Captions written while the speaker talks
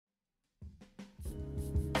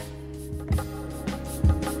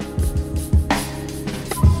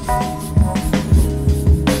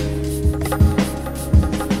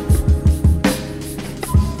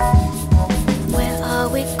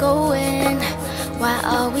Why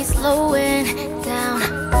are we slowing down?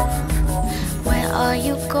 Where are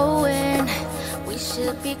you going? We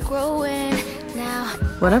should be growing now.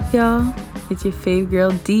 What up, y'all? It's your fave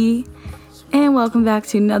girl, D. And welcome back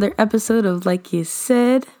to another episode of Like You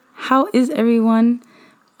Said. How is everyone?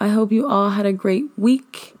 I hope you all had a great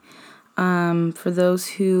week. For those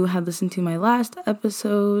who had listened to my last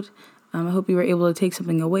episode, I hope you were able to take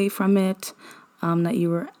something away from it, that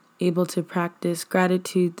you were able to practice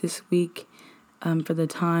gratitude this week for the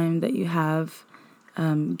time that you have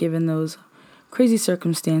given those crazy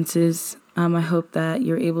circumstances. I hope that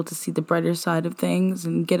you're able to see the brighter side of things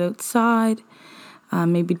and get outside,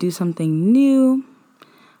 maybe do something new.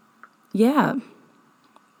 Yeah,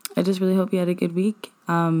 I just really hope you had a good week.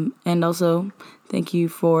 And also, thank you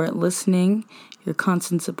for listening, your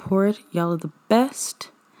constant support. Y'all are the best.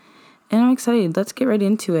 And I'm excited. Let's get right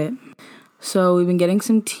into it. So we've been getting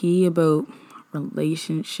some tea about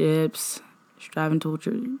relationships, striving towards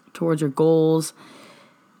your goals,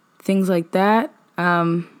 things like that.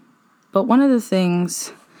 But one of the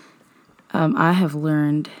things I have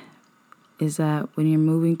learned is that when you're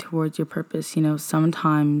moving towards your purpose,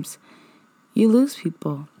 sometimes you lose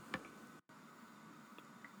people.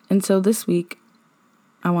 And so this week,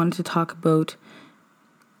 I wanted to talk about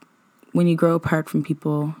when you grow apart from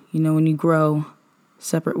people, when you grow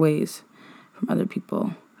separate ways from other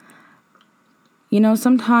people.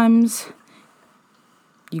 Sometimes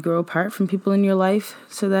you grow apart from people in your life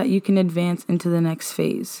so that you can advance into the next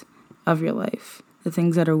phase of your life, the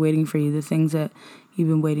things that are waiting for you, the things that you've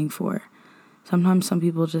been waiting for. Sometimes some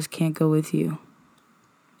people just can't go with you,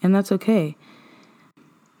 and that's okay.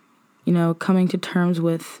 Coming to terms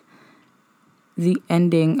with the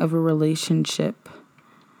ending of a relationship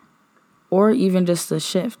or even just a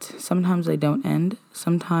shift. Sometimes they don't end.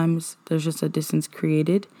 Sometimes there's just a distance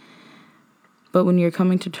created. But when you're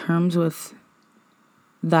coming to terms with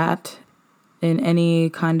that in any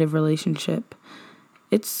kind of relationship,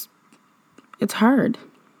 it's hard.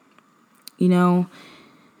 We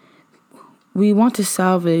want to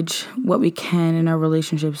salvage what we can in our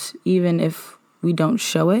relationships, even if we don't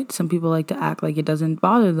show it. Some people like to act like it doesn't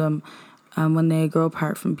bother them when they grow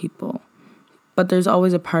apart from people. But there's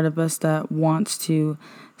always a part of us that wants to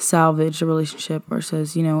salvage the relationship or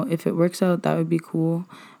says, if it works out, that would be cool.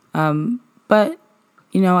 But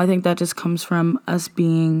I think that just comes from us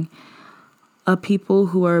being a people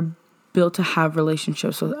who are built to have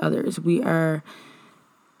relationships with others. We are,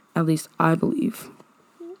 at least I believe,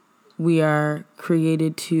 we are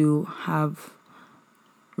created to have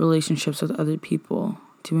relationships with other people,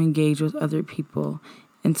 to engage with other people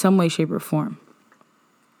in some way, shape, or form.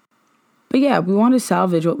 But yeah, we want to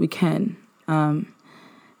salvage what we can. And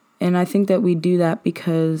I think that we do that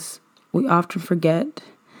because we often forget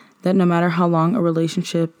that no matter how long a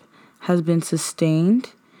relationship has been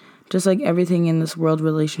sustained, just like everything in this world,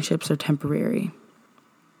 relationships are temporary.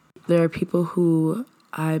 There are people who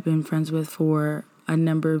I've been friends with for a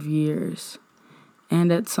number of years.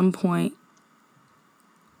 And at some point,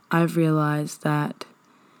 I've realized that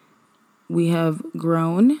we have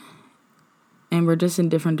grown and we're just in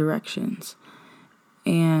different directions.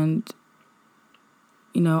 And,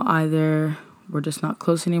 either we're just not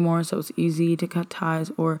close anymore, so it's easy to cut ties,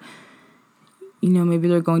 or, maybe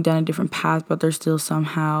they're going down a different path, but they're still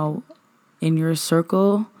somehow in your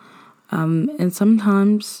circle. And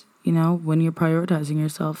sometimes, when you're prioritizing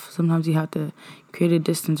yourself, sometimes you have to create a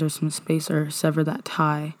distance or some space or sever that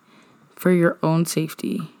tie for your own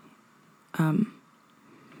safety. And,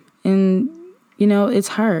 it's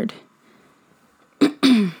hard.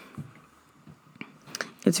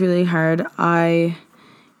 It's really hard. I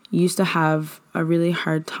used to have a really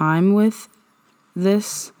hard time with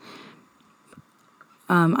this.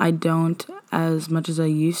 I don't as much as I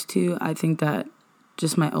used to. I think that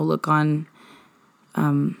just my outlook on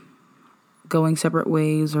going separate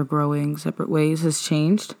ways or growing separate ways has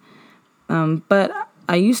changed. But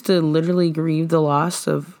I used to literally grieve the loss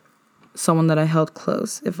of someone that I held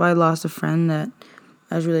close. If I lost a friend that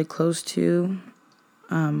I was really close to,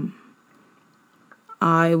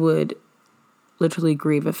 I would literally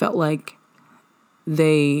grieve. It felt like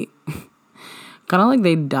they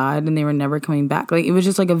died and they were never coming back. Like, it was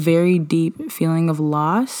just like a very deep feeling of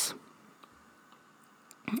loss.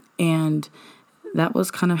 And that was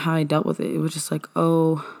kind of how I dealt with it. It was just like,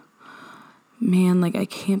 oh man, like, I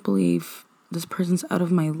can't believe this person's out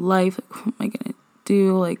of my life. Like, what am I gonna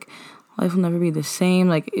do? Like, life will never be the same.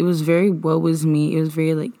 Like, it was very woe is me. It was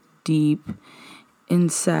very like deep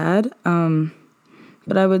and sad.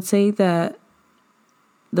 But I would say that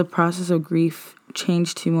the process of grief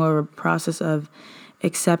changed to more of a process of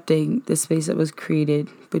accepting the space that was created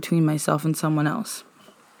between myself and someone else.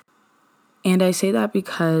 And I say that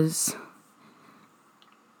because,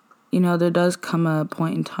 there does come a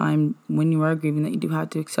point in time when you are grieving that you do have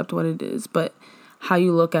to accept what it is, but how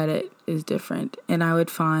you look at it is different. And I would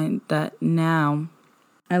find that now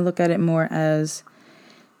I look at it more as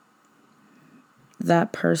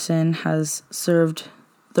that person has served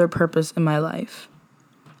their purpose in my life,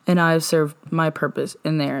 and I have served my purpose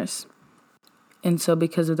in theirs. And so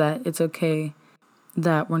because of that, it's okay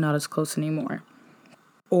that we're not as close anymore.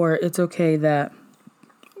 Or it's okay that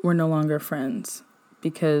we're no longer friends,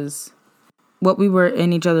 because what we were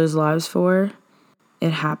in each other's lives for,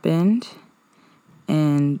 it happened,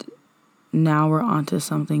 and now we're on to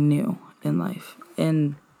something new in life.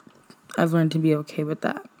 And I've learned to be okay with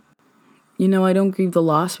that. I don't grieve the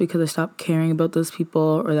loss because I stopped caring about those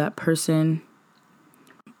people or that person.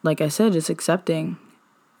 Like I said, just accepting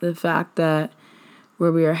the fact that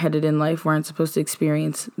where we are headed in life, we aren't supposed to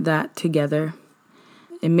experience that together.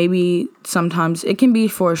 And maybe sometimes it can be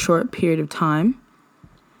for a short period of time,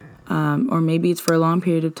 or maybe it's for a long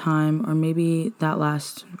period of time, or maybe that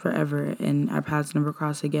lasts forever and our paths never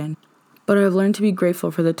cross again. But I've learned to be grateful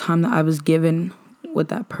for the time that I was given with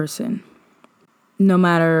that person. No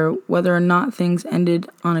matter whether or not things ended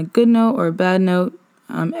on a good note or a bad note,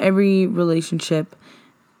 every relationship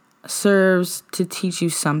serves to teach you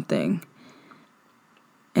something.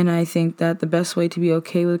 And I think that the best way to be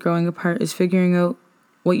okay with growing apart is figuring out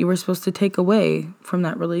what you were supposed to take away from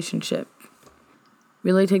that relationship.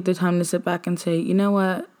 Really take the time to sit back and say, you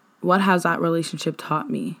know what has that relationship taught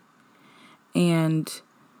me? And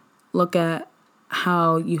look at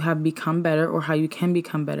how you have become better or how you can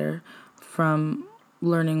become better from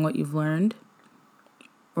learning what you've learned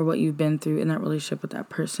or what you've been through in that relationship with that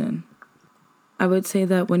person. I would say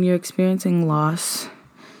that when you're experiencing loss,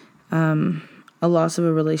 a loss of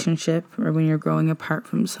a relationship, or when you're growing apart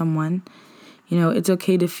from someone, it's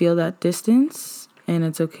okay to feel that distance and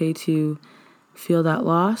it's okay to feel that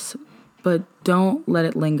loss, but don't let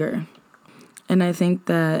it linger. And I think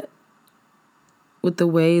that with the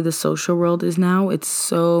way the social world is now, it's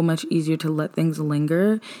so much easier to let things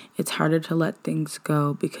linger. It's harder to let things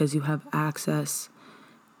go because you have access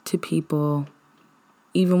to people,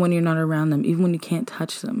 even when you're not around them, even when you can't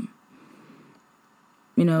touch them.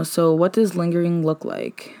 So what does lingering look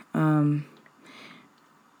like?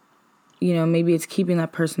 Maybe it's keeping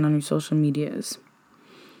that person on your social medias.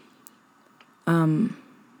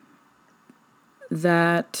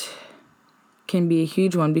 That can be a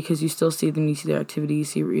huge one because you still see them, you see their activity, you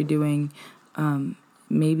see what you're doing.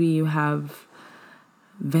 Maybe you have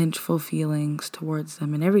vengeful feelings towards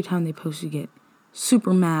them, and every time they post you get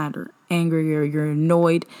super mad or angry or you're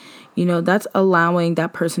annoyed. That's allowing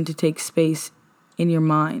that person to take space in your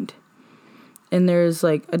mind. And there's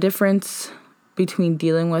a difference between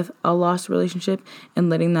dealing with a lost relationship and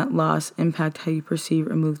letting that loss impact how you perceive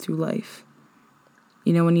or move through life.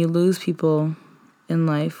 When you lose people in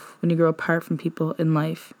life, when you grow apart from people in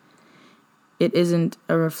life, it isn't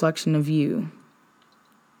a reflection of you.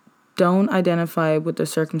 Don't identify with the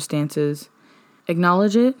circumstances.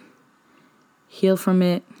 Acknowledge it, heal from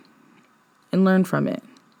it, and learn from it.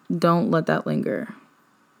 Don't let that linger.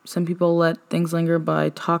 Some people let things linger by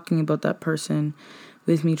talking about that person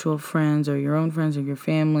with mutual friends or your own friends or your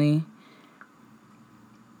family.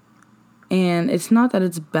 And it's not that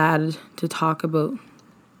it's bad to talk about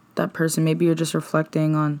that person. Maybe you're just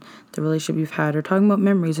reflecting on the relationship you've had or talking about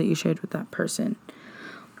memories that you shared with that person.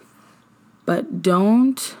 But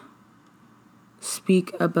don't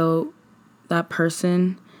speak about that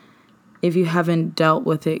person if you haven't dealt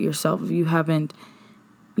with it yourself, if you haven't,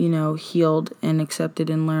 healed and accepted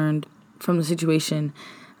and learned from the situation.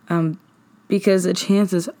 Because the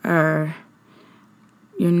chances are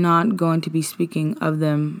you're not going to be speaking of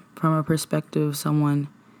them from a perspective of someone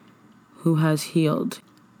who has healed.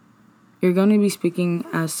 You're going to be speaking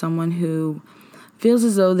as someone who feels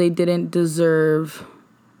as though they didn't deserve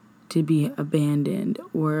to be abandoned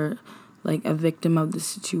or like a victim of the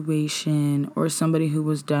situation or somebody who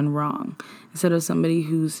was done wrong, instead of somebody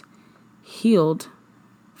who's healed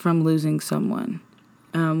from losing someone.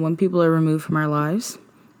 When people are removed from our lives,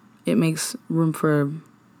 it makes room for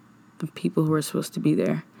the people who are supposed to be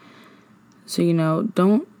there. So,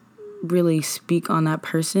 don't really speak on that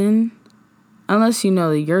person unless you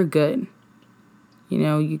know that you're good.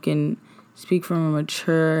 You can speak from a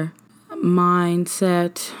mature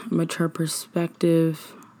mindset, mature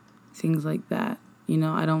perspective, things like that.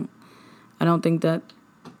 I don't think that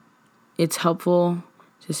it's helpful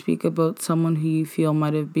to speak about someone who you feel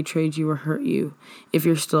might have betrayed you or hurt you if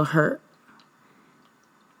you're still hurt.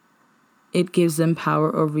 it gives them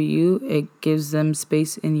power over you. It gives them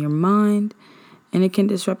space in your mind. And it can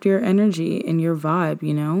disrupt your energy and your vibe,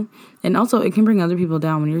 you know? And also, it can bring other people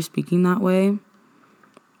down when you're speaking that way.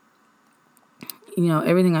 You know,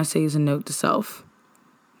 everything I say is a note to self.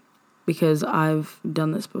 Because I've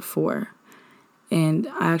done this before. And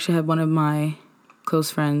I actually had one of my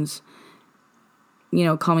close friends, you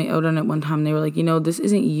know, call me out on it one time. They were like, you know, this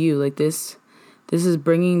isn't you. Like, this is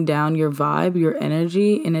bringing down your vibe, your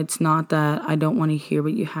energy. And it's not that I don't want to hear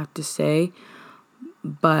what you have to say.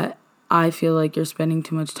 But I feel like you're spending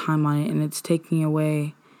too much time on it, and it's taking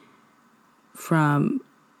away from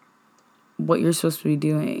what you're supposed to be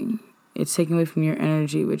doing. It's taking away from your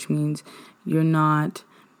energy, which means you're not,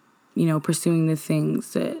 you know, pursuing the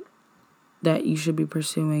things that you should be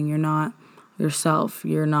pursuing. You're not yourself.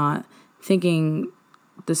 You're not thinking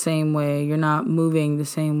the same way. You're not moving the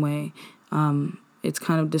same way. It's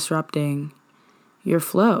kind of disrupting your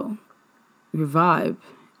flow, your vibe,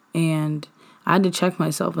 and I had to check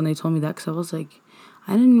myself when they told me that, because I was like,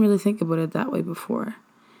 I didn't really think about it that way before.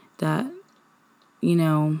 That, you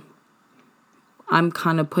know, I'm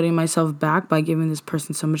kind of putting myself back by giving this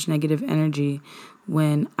person so much negative energy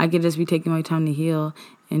when I could just be taking my time to heal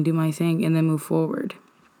and do my thing and then move forward.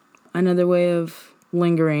 Another way of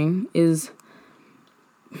lingering is,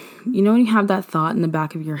 you know, when you have that thought in the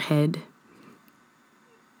back of your head,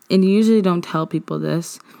 and you usually don't tell people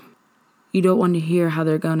this, you don't want to hear how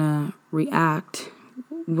they're gonna react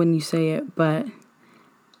when you say it, but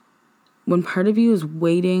when part of you is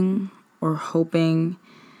waiting or hoping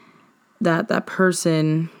that that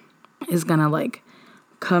person is gonna like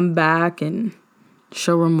come back and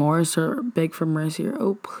show remorse or beg for mercy, or,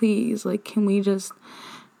 oh, please, like, can we just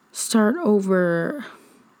start over?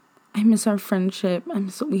 I miss our friendship. I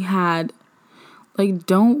miss what we had. Like,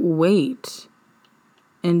 don't wait,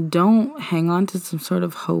 and don't hang on to some sort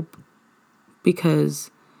of hope,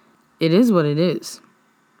 because it is what it is.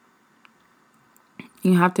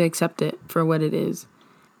 You have to accept it for what it is.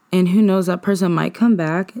 And who knows, that person might come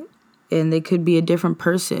back and they could be a different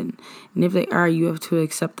person. And if they are, you have to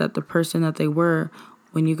accept that the person that they were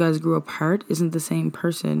when you guys grew apart isn't the same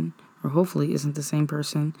person, or hopefully isn't the same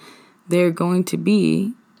person they're going to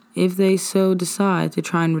be if they so decide to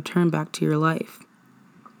try and return back to your life.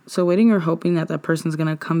 So waiting or hoping that that person's going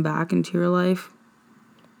to come back into your life,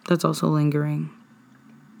 that's also lingering.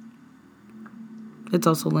 It's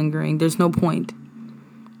also lingering. There's no point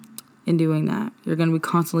in doing that. You're going to be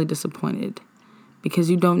constantly disappointed because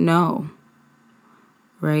you don't know,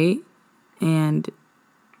 right? And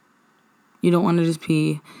you don't want to just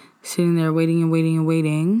be sitting there waiting and waiting and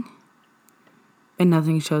waiting and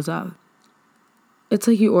nothing shows up. It's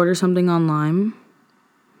like you order something online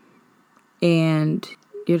and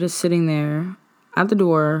you're just sitting there at the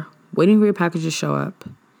door waiting for your package to show up,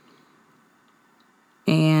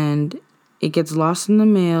 and it gets lost in the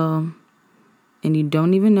mail, and you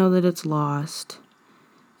don't even know that it's lost,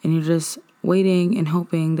 and you're just waiting and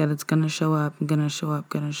hoping that it's gonna show up, gonna show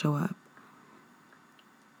up.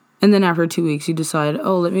 And then after 2 weeks, you decide,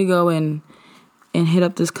 oh, let me go and hit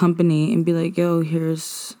up this company and be like, yo,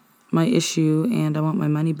 here's my issue, and I want my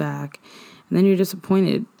money back. And then you're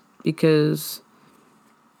disappointed because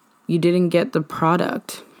you didn't get the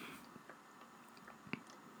product.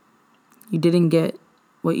 You didn't get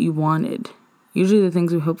what you wanted. Usually the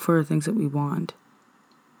things we hope for are things that we want.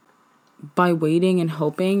 By waiting and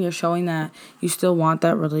hoping, you're showing that you still want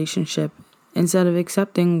that relationship instead of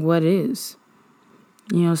accepting what is.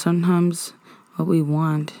 You know, sometimes what we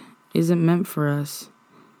want isn't meant for us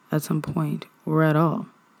at some point or at all.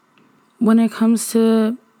 When it comes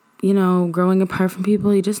to, you know, growing apart from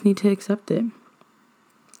people, you just need to accept it.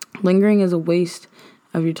 Lingering is a waste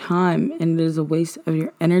of your time, and it is a waste of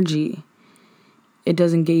your energy. It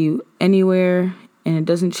doesn't get you anywhere, and it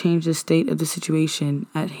doesn't change the state of the situation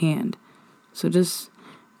at hand. So just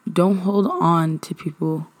don't hold on to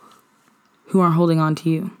people who aren't holding on to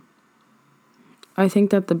you. I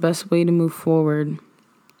think that the best way to move forward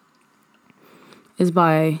is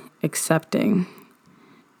by accepting.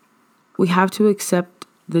 We have to accept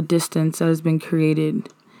the distance that has been created,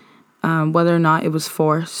 whether or not it was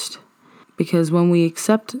forced. Because when we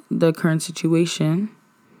accept the current situation,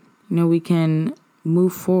 you know, we can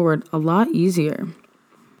move forward a lot easier.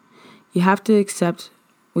 You have to accept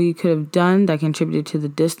what you could have done that contributed to the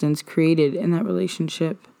distance created in that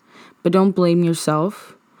relationship. But don't blame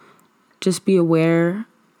yourself. Just be aware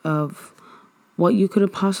of what you could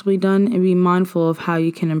have possibly done and be mindful of how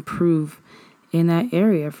you can improve in that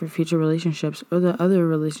area for future relationships or the other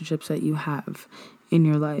relationships that you have in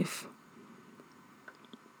your life.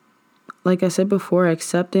 like I said before,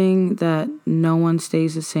 accepting that no one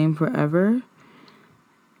stays the same forever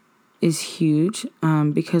is huge,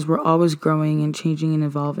 because we're always growing and changing and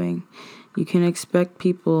evolving. You can expect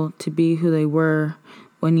people to be who they were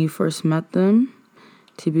when you first met them,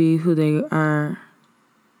 to be who they are.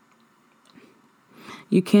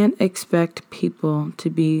 You can't expect people to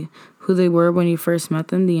be who they were when you first met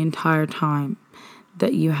them the entire time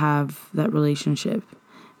that you have that relationship,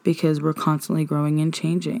 because we're constantly growing and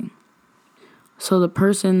changing. So the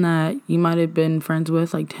person that you might have been friends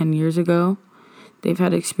with like 10 years ago, they've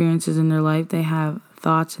had experiences in their life. They have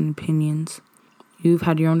thoughts and opinions. You've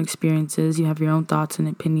had your own experiences. You have your own thoughts and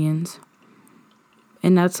opinions.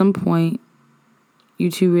 And at some point, you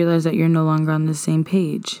two realize that you're no longer on the same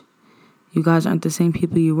page. You guys aren't the same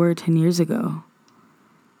people you were 10 years ago.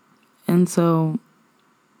 And so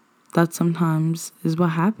that sometimes is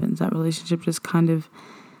what happens. That relationship just kind of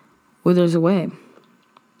withers away.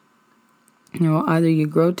 Either you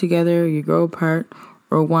grow together, or you grow apart,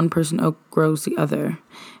 or one person outgrows the other.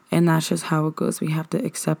 And that's just how it goes. We have to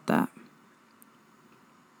accept that.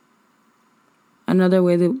 Another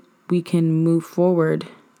way that we can move forward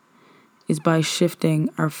is by shifting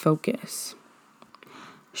our focus.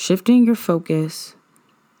 Shifting your focus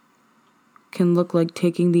can look like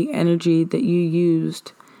taking the energy that you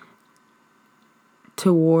used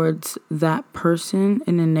towards that person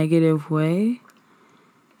in a negative way,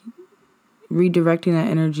 redirecting that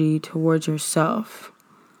energy towards yourself.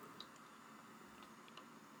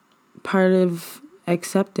 Part of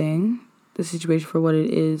accepting the situation for what it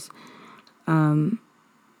is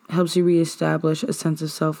helps you reestablish a sense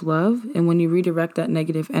of self-love. And when you redirect that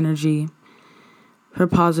negative energy for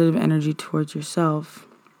positive energy towards yourself,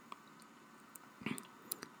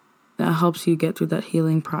 that helps you get through that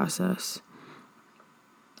healing process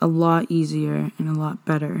a lot easier and a lot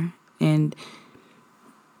better. And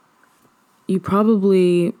you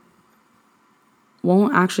probably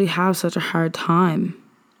won't actually have such a hard time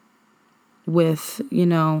with,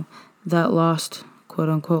 that lost, quote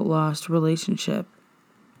unquote, lost relationship.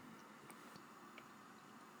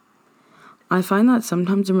 I find that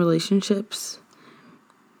sometimes in relationships,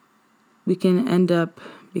 we can end up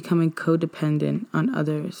becoming codependent on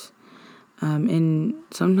others. And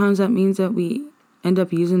sometimes that means that we end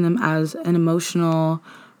up using them as an emotional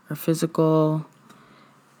or physical,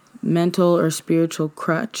 mental or spiritual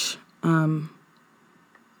crutch,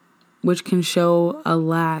 which can show a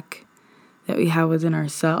lack that we have within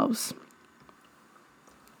ourselves.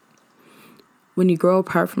 When you grow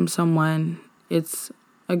apart from someone, it's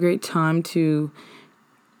a great time to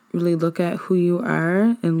really look at who you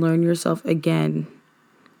are and learn yourself again.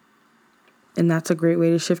 And that's a great way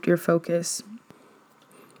to shift your focus.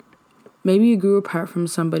 Maybe you grew apart from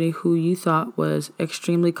somebody who you thought was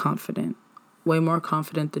extremely confident, way more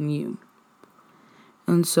confident than you.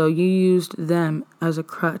 And so you used them as a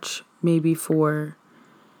crutch, maybe for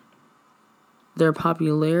their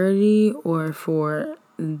popularity or for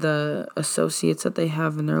the associates that they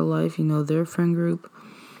have in their life, their friend group.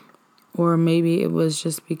 Or maybe it was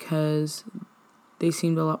just because they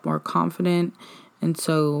seemed a lot more confident. And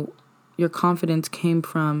so your confidence came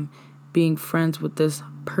from being friends with this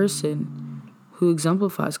person who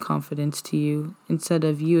exemplifies confidence to you instead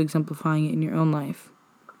of you exemplifying it in your own life.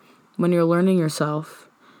 When you're learning yourself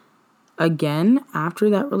again after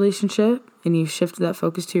that relationship and you shift that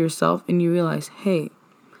focus to yourself and you realize, hey,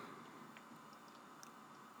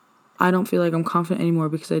 I don't feel like I'm confident anymore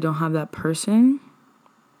because I don't have that person.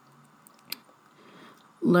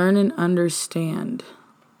 Learn and understand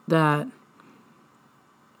that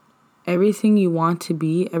everything you want to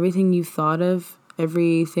be, everything you thought of,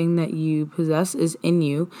 everything that you possess is in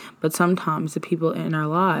you, but sometimes the people in our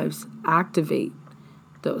lives activate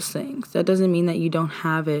those things. That doesn't mean that you don't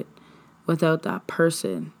have it without that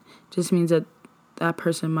person. It just means that that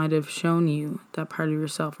person might have shown you that part of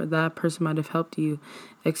yourself, or that person might have helped you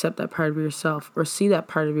accept that part of yourself, or see that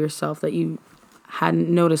part of yourself that you hadn't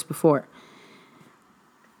noticed before.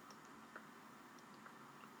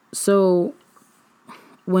 So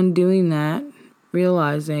when doing that,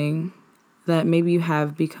 realizing that maybe you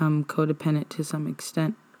have become codependent to some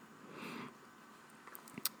extent,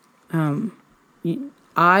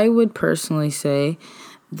 I would personally say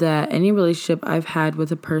that any relationship I've had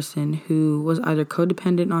with a person who was either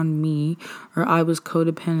codependent on me or I was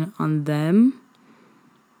codependent on them,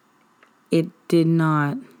 it did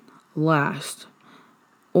not last,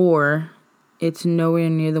 or it's nowhere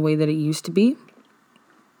near the way that it used to be.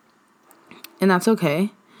 And that's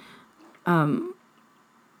okay.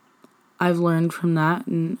 I've learned from that,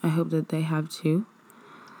 and I hope that they have too.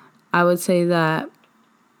 I would say that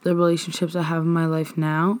the relationships I have in my life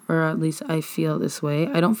now, or at least I feel this way.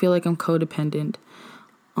 I don't feel like I'm codependent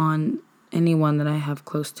on anyone that I have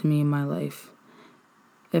close to me in my life.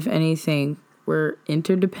 If anything, we're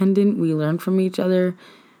interdependent. We learn from each other.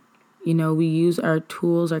 We use our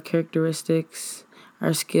tools, our characteristics,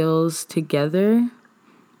 our skills together,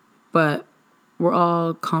 but we're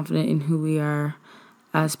all confident in who we are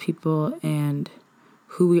as people and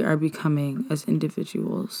who we are becoming as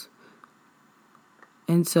individuals.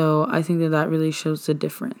 And so I think that really shows the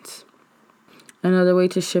difference. Another way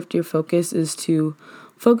to shift your focus is to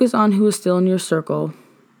focus on who is still in your circle.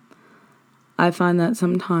 I find that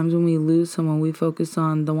sometimes when we lose someone, we focus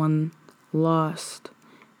on the one lost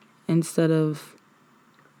instead of,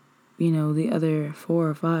 the other 4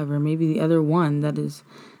 or 5, or maybe the other one that is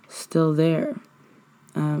still there.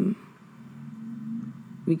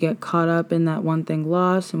 We get caught up in that one thing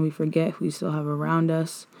lost, and we forget who we still have around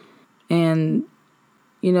us. And,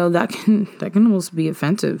 that can almost be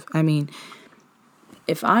offensive. I mean,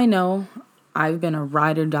 if I know I've been a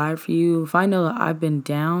ride or die for you, if I know that I've been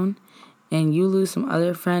down, and you lose some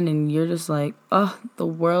other friend and you're just like, oh, the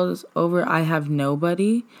world is over, I have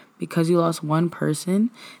nobody because you lost one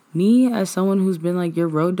person. Me, as someone who's been like your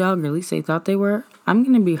road dog, or at least they thought they were, I'm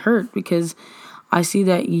going to be hurt because I see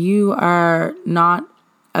that you are not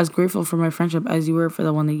as grateful for my friendship as you were for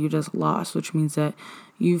the one that you just lost, which means that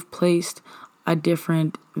you've placed a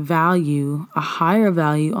different value, a higher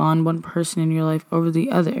value on one person in your life over the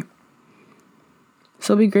other.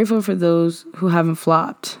 So be grateful for those who haven't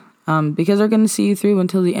flopped. Because they're going to see you through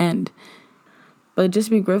until the end. But just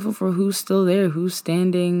be grateful for who's still there, who's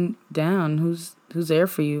standing down, who's there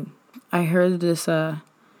for you. I heard this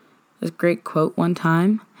great quote one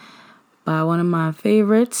time by one of my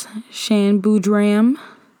favorites, Shan Boudram.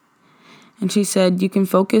 And she said, you can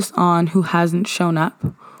focus on who hasn't shown up,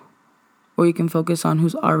 or you can focus on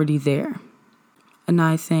who's already there. And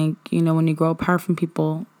I think, when you grow apart from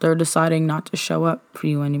people, they're deciding not to show up for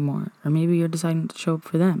you anymore. Or maybe you're deciding to show up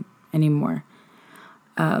for them anymore.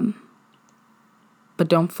 But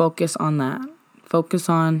don't focus on that. Focus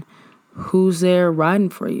on who's there riding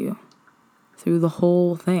for you through the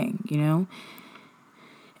whole thing,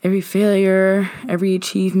 Every failure, every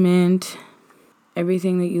achievement,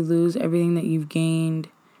 everything that you lose, everything that you've gained,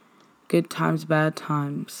 good times, bad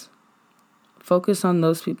times. Focus on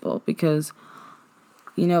those people because,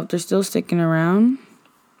 if they're still sticking around,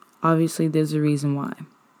 obviously there's a reason why.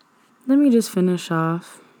 Let me just finish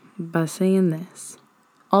off by saying this.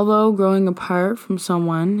 Although growing apart from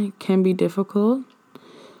someone can be difficult,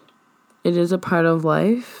 it is a part of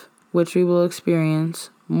life which we will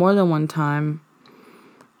experience more than one time.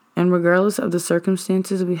 And regardless of the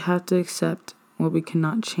circumstances, we have to accept what we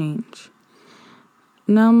cannot change.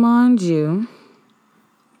 Now, mind you,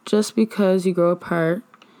 just because you grow apart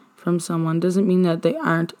from someone doesn't mean that they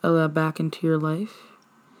aren't allowed back into your life.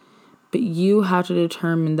 But you have to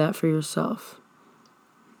determine that for yourself.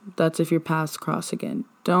 That's if your paths cross again.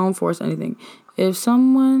 Don't force anything. If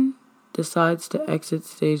someone decides to exit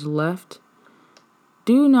stage left,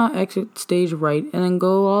 do not exit stage right and then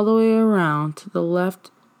go all the way around to the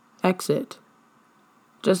left exit.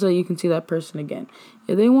 Just so you can see that person again.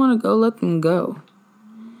 If they want to go, let them go.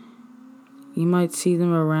 You might see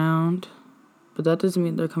them around, but that doesn't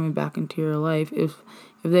mean they're coming back into your life. If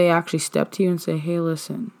they actually step to you and say, hey,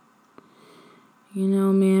 listen,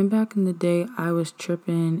 man, back in the day, I was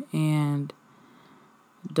tripping and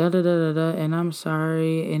da-da-da-da-da, and I'm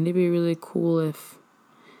sorry, and it'd be really cool if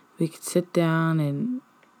we could sit down and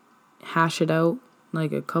hash it out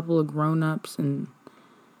like a couple of grown-ups and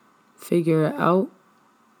figure it out.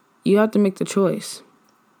 You have to make the choice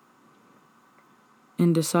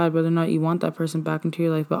and decide whether or not you want that person back into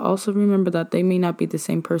your life. But also remember that they may not be the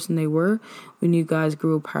same person they were when you guys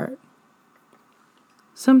grew apart.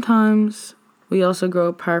 Sometimes we also grow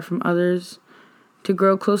apart from others to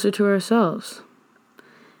grow closer to ourselves.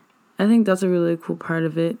 I think that's a really cool part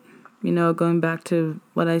of it. Going back to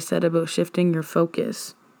what I said about shifting your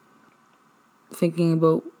focus. Thinking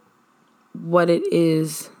about what it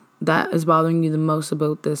is that is bothering you the most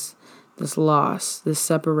about this loss, this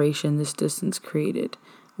separation, this distance created.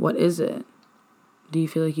 What is it? Do you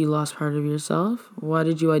feel like you lost part of yourself? Why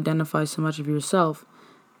did you identify so much of yourself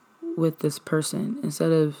with this person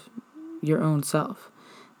instead of your own self?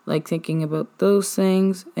 Like thinking about those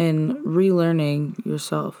things and relearning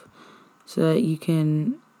yourself so that you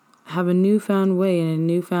can have a newfound way and a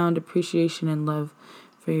newfound appreciation and love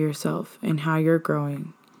for yourself and how you're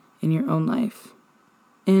growing in your own life.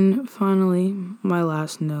 And finally, my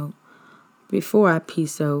last note. Before I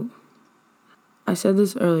peace out, I said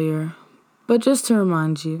this earlier, but just to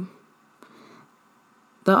remind you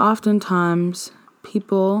that oftentimes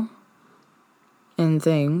people and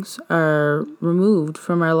things are removed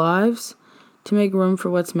from our lives to make room for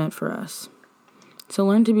what's meant for us. So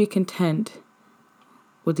learn to be content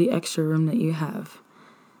with the extra room that you have,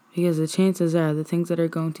 because the chances are the things that are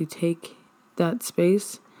going to take that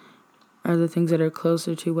space are the things that are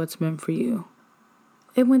closer to what's meant for you.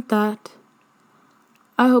 And with that,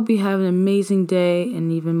 I hope you have an amazing day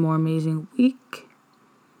and even more amazing week.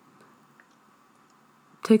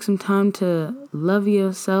 Take some time to love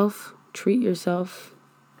yourself, treat yourself,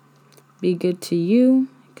 be good to you,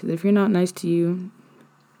 because if you're not nice to you,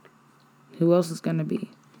 who else is going to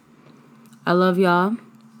be? I love y'all,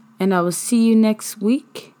 and I will see you next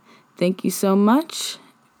week. Thank you so much.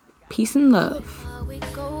 Peace and love.